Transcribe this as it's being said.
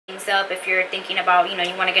things up. If you're thinking about, you know,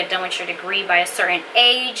 you want to get done with your degree by a certain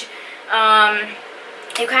age,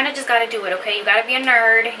 you kind of just got to do it, okay? You got to be a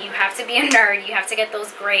nerd. You have to be a nerd. You have to get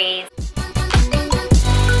those grades.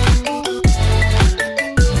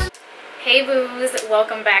 Hey boos,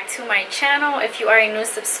 welcome back to my channel. If you are a new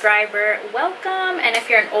subscriber, welcome, and if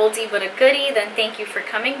you're an oldie but a goodie, then thank you for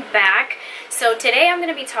coming back. So today I'm going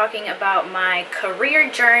to be talking about my career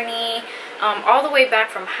journey, all the way back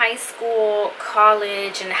from high school,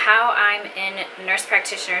 college, and how I'm in nurse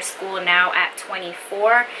practitioner school now at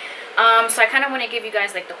 24. So I kind of want to give you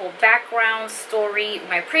guys like the whole background story,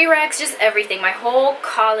 my prereqs, just everything, my whole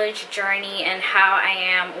college journey and how I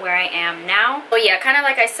am where I am now. So yeah, kind of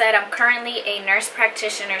like I said, I'm currently a nurse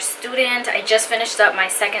practitioner student. I just finished up my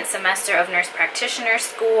second semester of nurse practitioner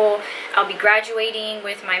school. I'll be graduating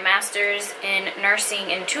with my master's in nursing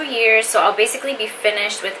in 2 years. So I'll basically be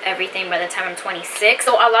finished with everything by the time I'm 26.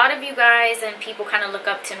 So a lot of you guys and people kind of look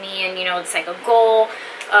up to me, and you know, it's like a goal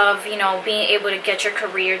of, you know, being able to get your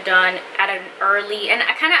career done at an early and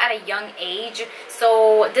kind of at a young age.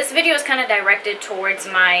 So this video is kind of directed towards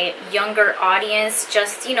my younger audience,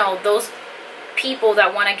 just, you know, those people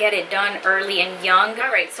that want to get it done early and young. All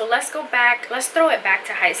right, so let's go back, let's throw it back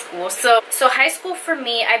to high school. So high school for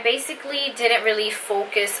me, I basically didn't really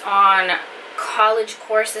focus on college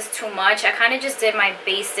courses too much. I kind of just did my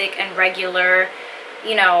basic and regular,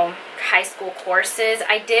 you know, high school courses.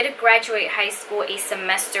 I did graduate high school a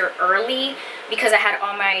semester early because I had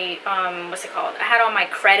all my I had all my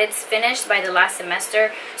credits finished by the last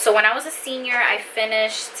semester. So when I was a senior, I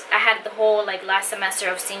had the whole like last semester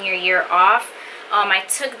of senior year off. I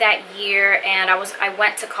took that year and I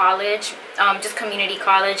went to college, just community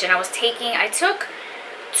college, and I took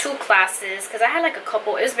 2 classes because I had like a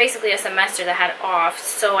couple. It was basically a semester that had off.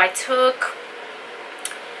 So I took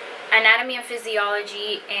anatomy and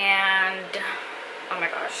physiology and oh my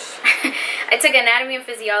gosh I took anatomy and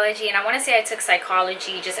physiology, and I want to say I took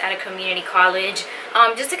psychology just at a community college,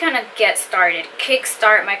 just to kind of get started,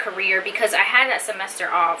 kickstart my career, because I had that semester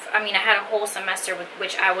off. I mean, I had a whole semester with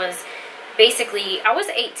which I was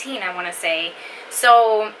 18, I want to say.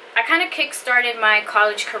 So I kind of kickstarted my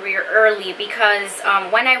college career early because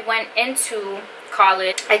when I went into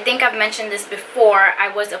college, I think I've mentioned this before,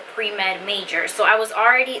 I was a pre-med major. So I was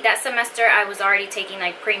already, that semester I was already taking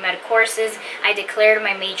like pre-med courses. I declared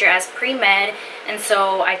my major as pre-med, and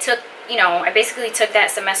so I took, you know, I basically took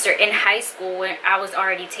that semester in high school when I was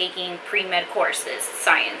already taking pre-med courses,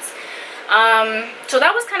 science. So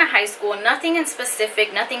that was kind of high school, nothing in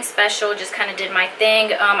specific, nothing special, just kind of did my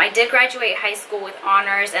thing. I did graduate high school with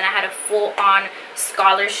honors, and I had a full-on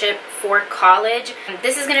scholarship for college.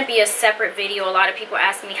 This is going to be a separate video. A lot of people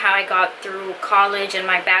ask me how I got through college and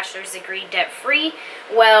my bachelor's degree debt-free.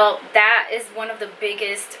 Well, that is one of the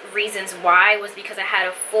biggest reasons why, was because I had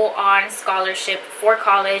a full-on scholarship for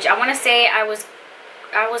college. I want to say I was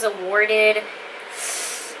awarded,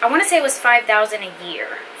 I want to say it was $5,000 a year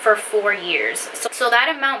for 4 years. So that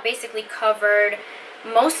amount basically covered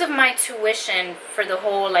most of my tuition for the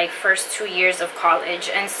whole like first 2 years of college.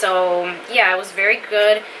 And so yeah, it was very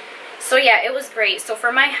good. So yeah, it was great. So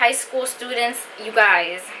for my high school students, you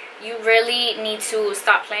guys, you really need to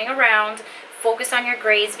stop playing around. Focus on your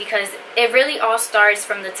grades, because it really all starts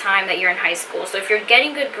from the time that you're in high school. So if you're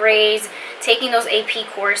getting good grades, taking those AP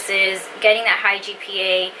courses, getting that high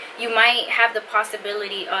GPA, you might have the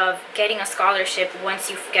possibility of getting a scholarship once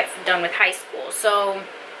you get done with high school. So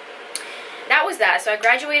that was that. So I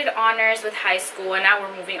graduated honors with high school, and now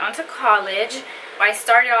we're moving on to college. I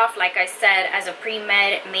started off, like I said, as a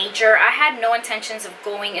pre-med major. I had no intentions of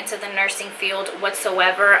going into the nursing field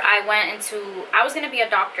whatsoever. I was going to be a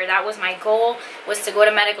doctor. That was my goal, was to go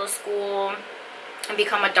to medical school and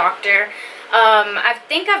become a doctor. I've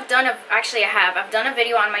done a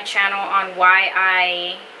video on my channel on why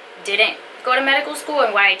I didn't go to medical school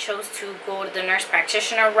and why I chose to go to the nurse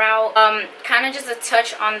practitioner route. Kind of just a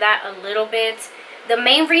touch on that a little bit. The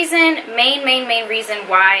main reason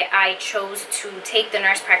why I chose to take the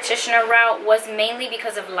nurse practitioner route was mainly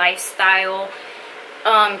because of lifestyle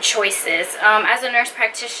choices. As a nurse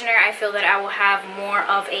practitioner, I feel that I will have more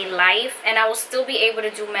of a life, and I will still be able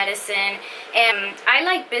to do medicine, and I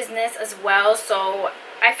like business as well. So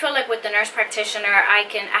I feel like with the nurse practitioner,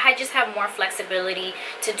 I just have more flexibility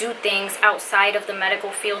to do things outside of the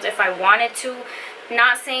medical field if I wanted to.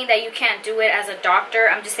 Not saying that you can't do it as a doctor.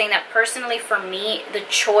 I'm just saying that personally for me, the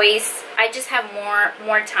choice, I just have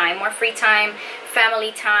more time, more free time,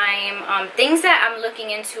 family time, things that I'm looking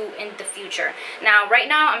into in the future. Now, right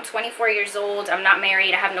now, I'm 24 years old. I'm not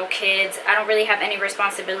married. I have no kids. I don't really have any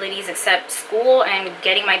responsibilities except school and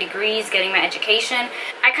getting my degrees, getting my education.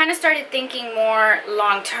 I kind of started thinking more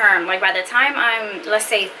long term. Like by the time I'm, let's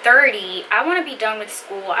say, 30, I want to be done with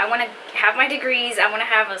school. I want to have my degrees. I want to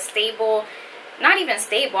have a stable, not even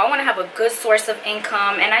stable, I want to have a good source of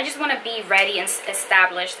income, and I just want to be ready and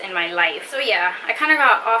established in my life. So yeah, I kind of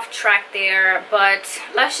got off track there, but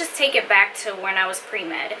let's just take it back to when I was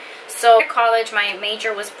pre-med. So at college, my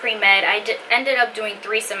major was pre-med. I ended up doing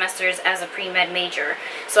 3 semesters as a pre-med major.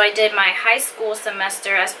 So I did my high school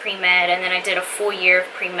semester as pre-med, and then I did a full year of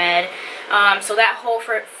pre-med. So that whole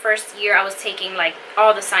first year, I was taking like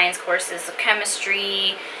all the science courses, so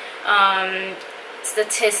chemistry,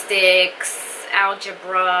 statistics,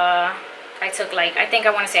 algebra. I took like, I think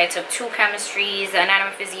I want to say I took 2 chemistries,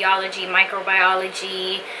 anatomy, physiology,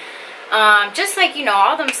 microbiology, just like, you know,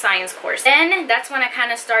 all them science courses. Then that's when I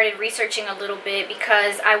kind of started researching a little bit,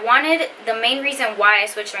 because I wanted, the main reason why I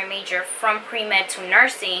switched my major from pre-med to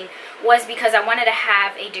nursing was because I wanted to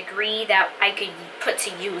have a degree that I could put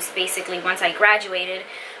to use basically once I graduated.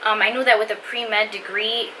 I knew that with a pre-med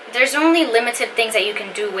degree, there's only limited things that you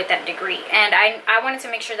can do with that degree. And I wanted to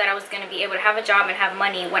make sure that I was going to be able to have a job and have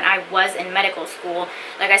money when I was in medical school.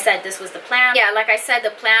 Like I said, this was the plan. Yeah, like I said, the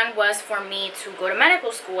plan was for me to go to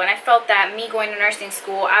medical school. And I felt that me going to nursing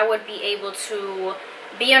school, I would be able to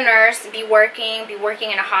be a nurse, be working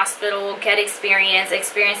in a hospital, get experience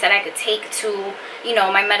that I could take to, you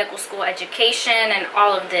know, my medical school education and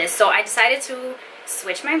all of this. So I decided to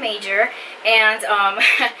switch my major, and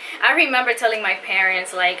I remember telling my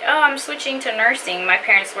parents like, oh, I'm switching to nursing. My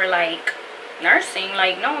parents were like, nursing?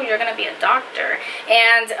 Like, no, you're gonna be a doctor.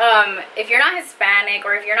 And if you're not Hispanic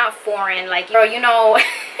or if you're not foreign, like, bro, you know,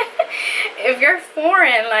 if you're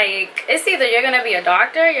foreign, like, it's either you're gonna be a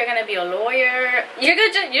doctor, you're gonna be a lawyer, you're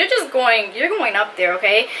going up there,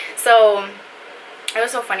 okay? So it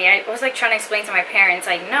was so funny. I was like trying to explain to my parents,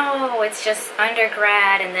 like, no, it's just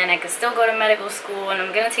undergrad, and then I could still go to medical school, and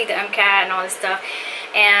I'm gonna take the MCAT and all this stuff.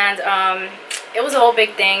 And it was a whole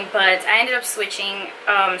big thing, but I ended up switching.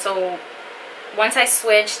 So once I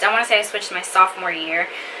switched, I want to say I switched my sophomore year.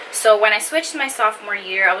 So when I switched my sophomore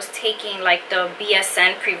year, I was taking like the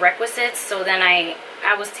BSN prerequisites. So then I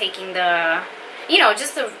was taking the, you know,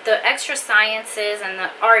 just the extra sciences and the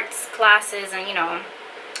arts classes, and, you know,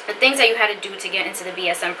 the things that you had to do to get into the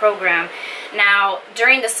BSN program. Now,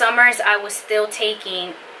 during the summers, I was still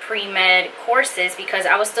taking pre-med courses because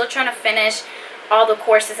I was still trying to finish all the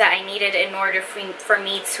courses that I needed in order for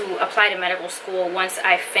me to apply to medical school once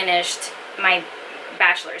I finished my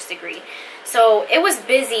bachelor's degree. So it was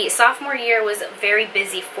busy. Sophomore year was very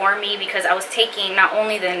busy for me because I was taking not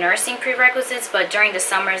only the nursing prerequisites, but during the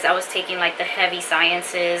summers I was taking like the heavy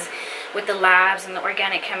sciences with the labs and the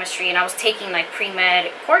organic chemistry, and I was taking like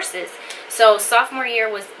pre-med courses. So sophomore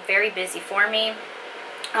year was very busy for me.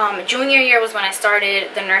 Junior year was when I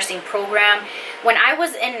started the nursing program. When I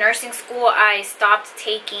was in nursing school, I stopped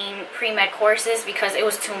taking pre-med courses because it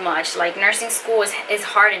was too much. Like, nursing school is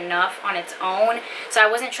hard enough on its own, so I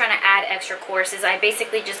wasn't trying to add extra courses. I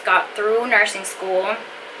basically just got through nursing school,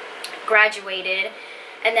 graduated,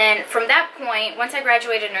 and then from that point, once I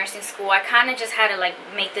graduated nursing school, I kind of just had to like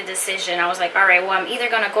make the decision. I was like, all right, well, I'm either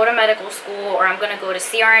going to go to medical school or I'm going to go to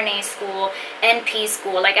CRNA school, NP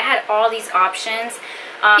school. Like, I had all these options.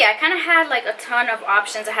 Yeah, I kind of had like a ton of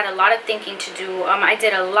options. I had a lot of thinking to do. I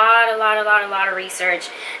did a lot of research.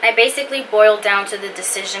 I basically boiled down to the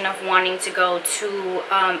decision of wanting to go to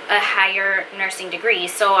a higher nursing degree.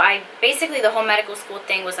 So I basically, the whole medical school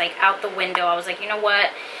thing was like out the window. I was like, you know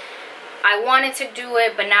what? I wanted to do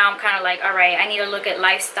it, but now I'm kind of like, all right, I need to look at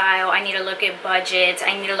lifestyle. I need to look at budgets.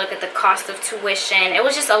 I need to look at the cost of tuition. It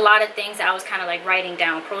was just a lot of things that I was kind of like writing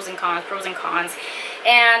down, pros and cons, pros and cons.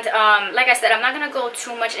 And like I said, I'm not going to go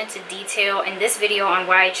too much into detail in this video on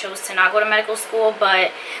why I chose to not go to medical school,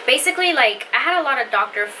 but basically, like, I had a lot of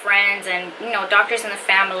doctor friends and, you know, doctors in the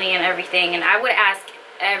family and everything, and I would ask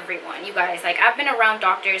everyone, you guys, like, I've been around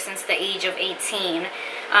doctors since the age of 18.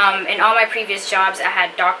 In all my previous jobs, I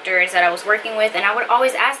had doctors that I was working with, and I would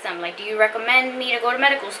always ask them, like, do you recommend me to go to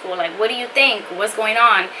medical school? Like, what do you think? What's going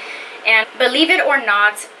on? And believe it or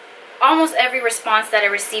not, almost every response that I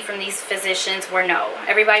received from these physicians were no.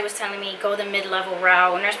 Everybody was telling me, go the mid-level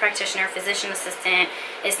route, nurse practitioner, physician assistant,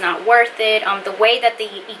 it's not worth it. The way that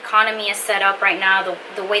the economy is set up right now,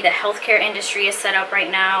 the way the healthcare industry is set up right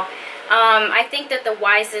now, I think that the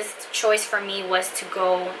wisest choice for me was to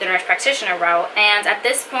go the nurse practitioner route. And at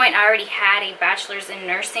this point, I already had a bachelor's in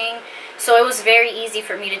nursing, so it was very easy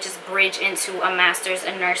for me to just bridge into a master's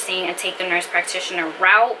in nursing and take the nurse practitioner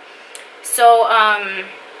route. So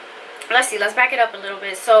let's back it up a little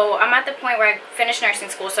bit. So I'm at the point where I finished nursing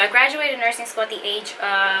school. So I graduated nursing school at the age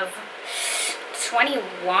of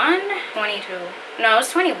 21, 22. No, it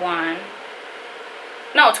was 21.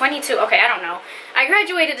 No, 22. Okay, I don't know. I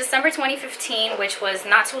graduated December 2015, which was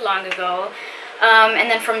not too long ago.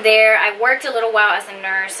 And then from there, I worked a little while as a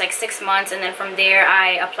nurse, like 6 months. And then from there,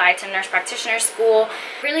 I applied to nurse practitioner school.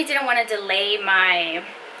 Really didn't want to delay my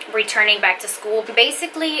returning back to school.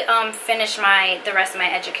 Basically, finish the rest of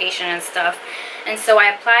my education and stuff. And so I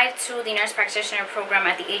applied to the nurse practitioner program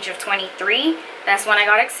at the age of 23. That's when I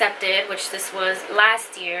got accepted, which this was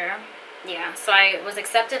last year. Yeah, so I was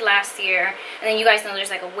accepted last year, and then you guys know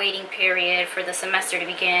there's like a waiting period for the semester to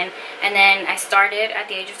begin. And then I started at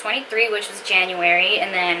the age of 23, which was January,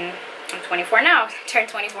 and then I'm 24 now. Turned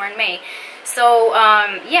 24 in May. So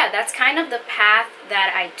yeah, that's kind of the path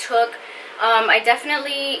that I took. I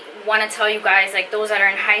definitely want to tell you guys, like those that are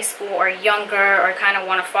in high school or younger, or kind of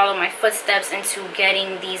want to follow my footsteps into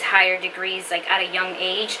getting these higher degrees like at a young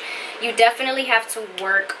age, you definitely have to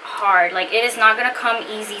work hard. Like, it is not going to come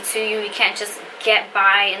easy to you. You can't just get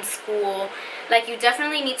by in school. Like, you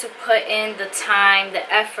definitely need to put in the time,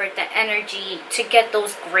 the effort, the energy to get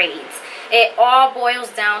those grades. It all boils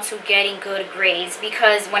down to getting good grades,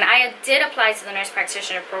 because when I did apply to the nurse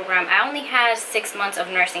practitioner program, I only had 6 months of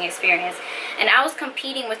nursing experience, and I was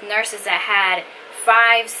competing with nurses that had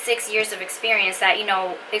 5-6 years of experience. That, you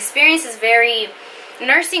know,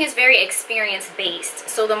 nursing is very experience based.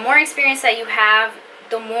 So the more experience that you have,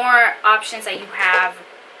 the more options that you have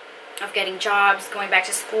of getting jobs, going back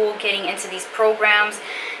to school, getting into these programs.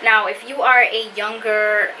 Now, if you are a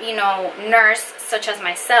younger, you know, nurse such as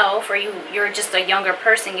myself, or you're just a younger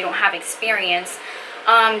person, you don't have experience,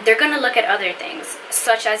 they're gonna look at other things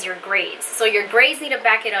such as your grades. So your grades need to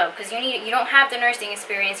back it up, because you don't have the nursing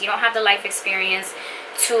experience, you don't have the life experience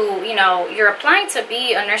to, you know, you're applying to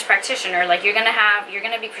be a nurse practitioner. Like, you're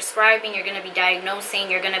gonna be prescribing, you're gonna be diagnosing,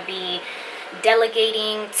 you're gonna be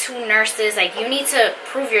delegating to nurses. Like, you need to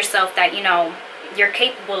prove yourself that, you know, you're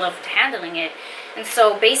capable of handling it. And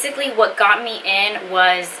so basically what got me in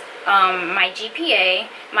was my GPA,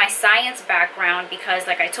 my science background, because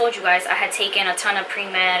like I told you guys, I had taken a ton of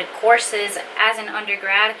pre-med courses as an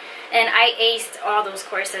undergrad, and I aced all those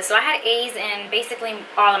courses. So I had A's in basically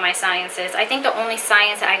all of my sciences. I think the only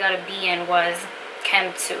science that I got a B in was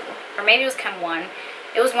Chem 2, or maybe it was Chem 1.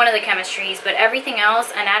 It was one of the chemistries, but everything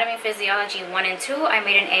else, anatomy and physiology 1 and 2, I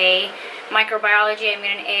made an A. Microbiology, I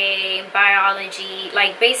made an A. Biology,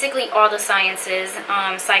 like basically all the sciences,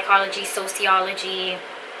 psychology, sociology,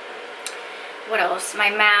 what else? My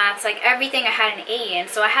maths, like everything I had an A in.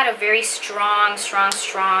 So I had a very strong science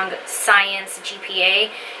GPA,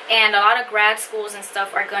 and a lot of grad schools and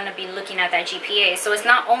stuff are going to be looking at that GPA. So it's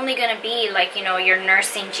not only going to be like, you know, your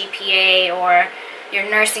nursing GPA or your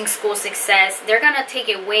nursing school success. They're going to take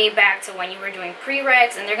it way back to when you were doing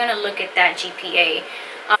prereqs, and they're going to look at that GPA.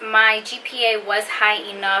 My GPA was high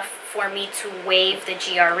enough for me to waive the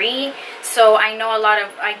GRE. So I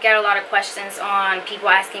get a lot of questions on people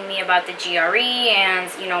asking me about the GRE and,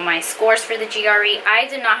 you know, my scores for the GRE. I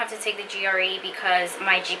did not have to take the GRE because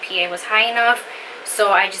my GPA was high enough,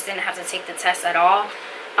 so I just didn't have to take the test at all.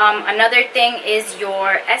 Another thing is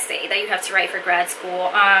your essay that you have to write for grad school.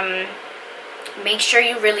 Make sure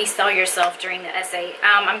you really sell yourself during the essay.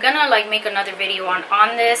 I'm gonna like make another video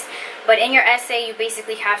on this, but in your essay you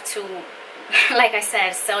basically have to, like I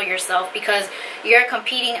said, sell yourself, because you're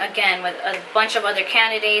competing again with a bunch of other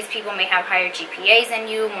candidates. People may have higher GPAs than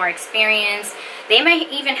you, more experience. They may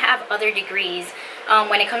even have other degrees.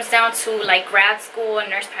 When it comes down to like grad school and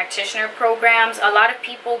nurse practitioner programs, a lot of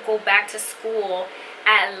people go back to school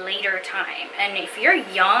at a later time, and if you're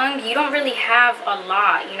young, you don't really have a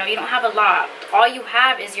lot. You know, you don't have a lot. All you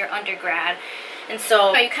have is your undergrad. And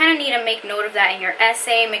so you kind of need to make note of that in your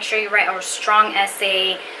essay. Make sure you write a strong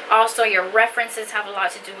essay. Also, your references have a lot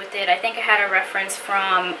to do with it. I think I had a reference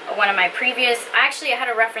from one of my I had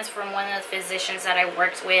a reference from one of the physicians that I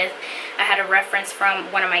worked with. I had a reference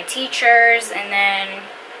from one of my teachers, and then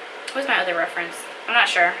what was my other reference? I'm not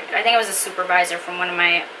sure. I think it was a supervisor from one of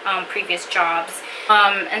my previous jobs.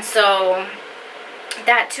 And so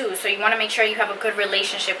that too. So you want to make sure you have a good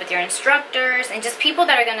relationship with your instructors and just people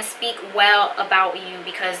that are going to speak well about you,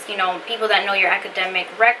 because, you know, people that know your academic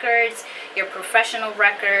records, your professional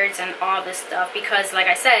records, and all this stuff. Because like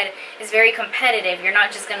I said, it's very competitive. You're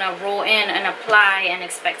not just going to roll in and apply and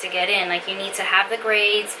expect to get in. Like, you need to have the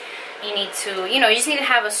grades. you need to, you just need to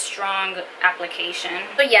have a strong application.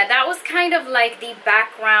 But yeah, that was kind of like the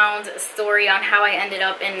background story on how I ended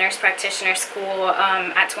up in nurse practitioner school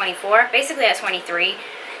at 24, basically at 23.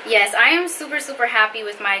 Yes, I am super happy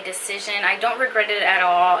with my decision. I don't regret it at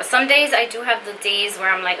all. Some days I do have the days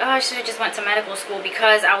where I'm like, oh, I should have just went to medical school,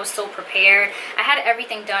 because I was so prepared. I had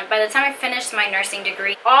everything done. By the time I finished my nursing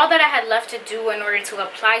degree, all that I had left to do in order to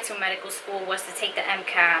apply to medical school was to take the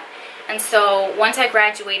MCAT. And so once I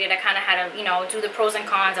graduated, I kind of had to, do the pros and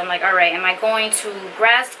cons. I'm like, all right, am I going to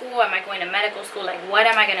grad school? Am I going to medical school? Like, what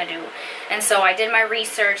am I going to do? And so I did my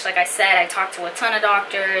research. Like I said, I talked to a ton of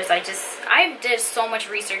doctors. I did so much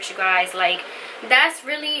research, you guys. Like, that's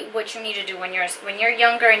really what you need to do when you're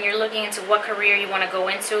younger and you're looking into what career you want to go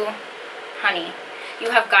into. Honey, you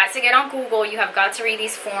have got to get on Google. You have got to read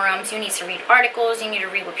these forums. You need to read articles. You need to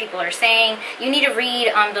read what people are saying. You need to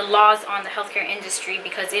read the laws on the healthcare industry,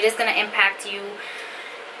 because it is going to impact you.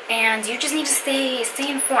 And you just need to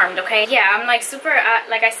stay informed, okay? Yeah, I'm like super,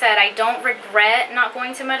 like I said, I don't regret not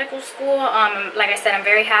going to medical school. Like I said, I'm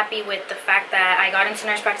very happy with the fact that I got into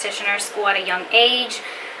nurse practitioner school at a young age.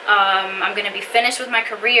 I'm going to be finished with my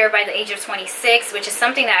career by the age of 26, which is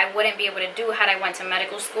something that I wouldn't be able to do had I went to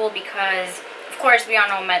medical school, because of course we all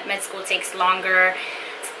know med school takes longer.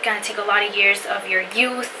 It's going to take a lot of years of your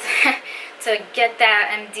youth to get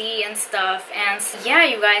that MD and stuff. And so, yeah,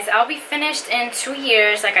 you guys, I'll be finished in 2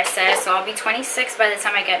 years, like I said, so I'll be 26 by the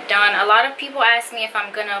time I get done. A lot of people ask me if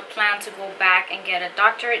I'm going to plan to go back and get a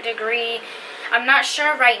doctorate degree. I'm not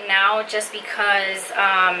sure right now, just because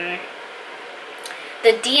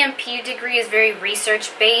the DMP degree is very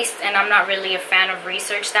research-based, and I'm not really a fan of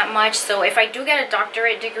research that much. So if I do get a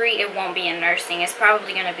doctorate degree, it won't be in nursing. It's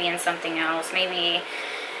probably going to be in something else, maybe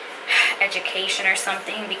education or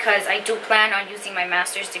something, because I do plan on using my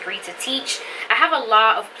master's degree to teach. I have a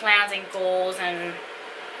lot of plans and goals and,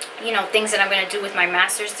 things that I'm going to do with my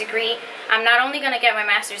master's degree. I'm not only going to get my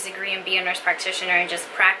master's degree and be a nurse practitioner and just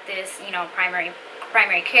practice,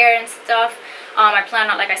 primary care and stuff. I plan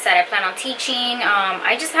on, like I said, I plan on teaching.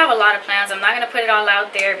 I just have a lot of plans. I'm not going to put it all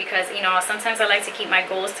out there, because, sometimes I like to keep my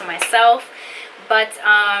goals to myself. But,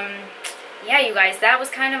 yeah, you guys, that was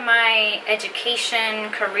kind of my education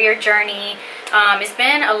career journey. It's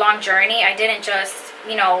been a long journey. I didn't just,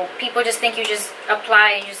 people just think you just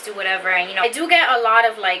apply and just do whatever. And, I do get a lot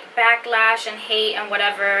of, like, backlash and hate and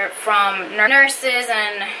whatever from nurses.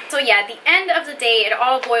 And so, yeah, at the end of the day, it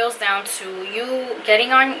all boils down to you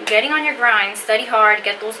getting on your grind, study hard,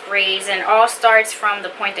 get those grades. And it all starts from the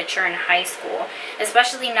point that you're in high school.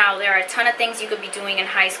 Especially now, there are a ton of things you could be doing in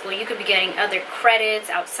high school. You could be getting other credits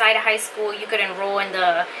outside of high school. You could enroll in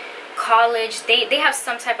the college. They have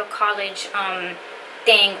some type of college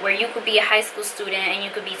thing where you could be a high school student and you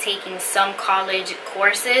could be taking some college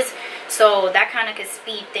courses. So that kind of could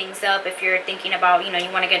speed things up if you're thinking about, you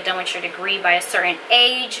want to get done with your degree by a certain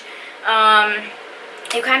age.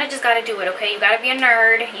 You kind of just got to do it, okay? You got to be a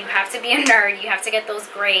nerd. You have to be a nerd. You have to get those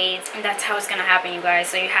grades. And that's how it's going to happen, you guys.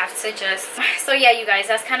 So you have to just... So yeah, you guys,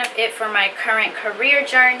 that's kind of it for my current career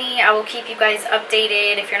journey. I will keep you guys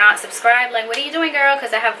updated. If you're not subscribed, like, what are you doing, girl?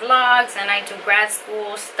 Because I have vlogs and I do grad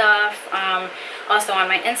school stuff. Also on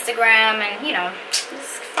my Instagram. And,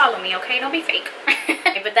 just follow me, okay? Don't be fake.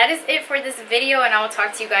 But that is it for this video. And I will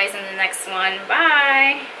talk to you guys in the next one.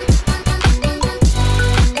 Bye!